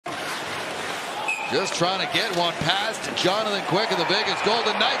Just trying to get one past Jonathan Quick of the Vegas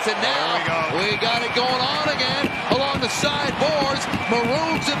Golden Knights, and now we got it going on again along the sideboards.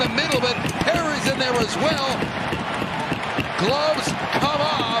 Maroon's in the middle of it. Perry's in there as well. Gloves come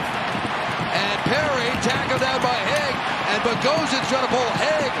off, and Perry tackled down by Haig, and Bogosian's trying to pull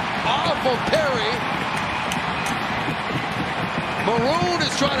Haig off of Perry. Maroon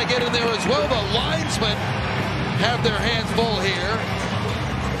is trying to get in there as well. The linesmen have their hands full here.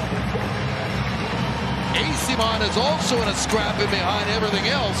 Ensues is also in a scrap in behind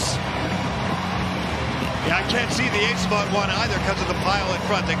everything else. Yeah, I can't see the Ensues one either because of the pile in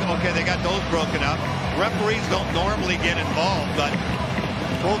front. They got those broken up. Referees don't normally get involved, but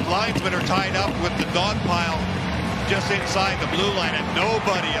both linesmen are tied up with the dog pile just inside the blue line, and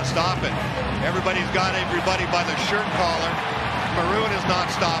nobody is stopping. Everybody's got everybody by the shirt collar. Maroon is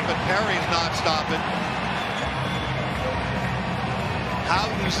not stopping. Perry's not stopping.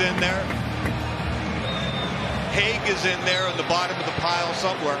 Houghton's in there. Haig is in there in the bottom of the pile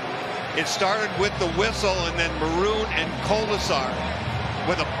somewhere. It started with the whistle, and then Maroon and Kolesar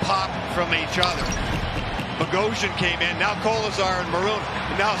with a pop from each other. Bogosian came in. Now Kolesar and Maroon.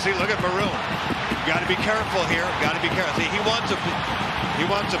 Now see, look at Maroon. Got to be careful here. Got to be careful. See, he wants a piece. He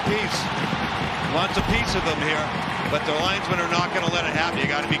wants a piece of them here. But the linesmen are not going to let it happen. You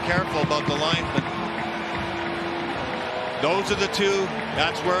got to be careful about the linesmen. Those are the two.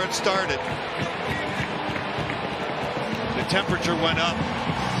 That's where it started. The temperature went up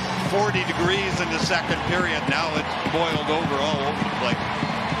 40 degrees in the second period. Now it's boiled over all over the place.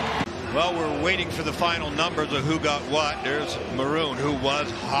 Well, we're waiting for the final numbers of who got what. There's Maroon, who was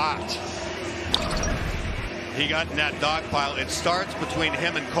hot. He got in that dog pile. It starts between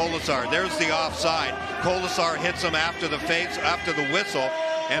him and Kolesar. There's the offside. Kolesar hits him after the face, after the whistle,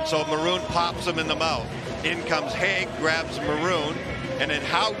 and so Maroon pops him in the mouth. In comes Haig, grabs Maroon, and then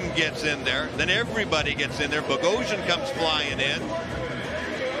Houghton gets in there. Then everybody gets in there. Bogosian comes flying in.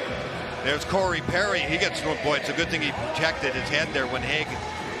 There's Corey Perry. He gets one point. It's a good thing he protected his head there when Haig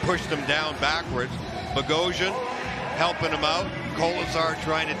pushed him down backwards. Bogosian helping him out. Kolesar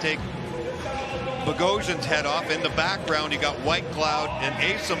trying to take Bogosian's head off. In the background, you got White Cloud and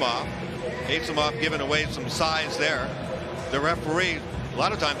Ensues. Ensues giving away some size there. The referee, a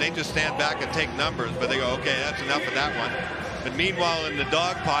lot of times they just stand back and take numbers, but they go, okay, that's enough of that one. But meanwhile, in the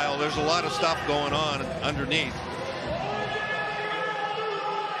dog pile, there's a lot of stuff going on underneath.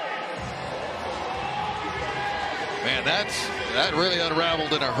 Man, that really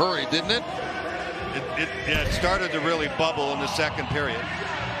unraveled in a hurry, didn't it? It started to really bubble in the second period.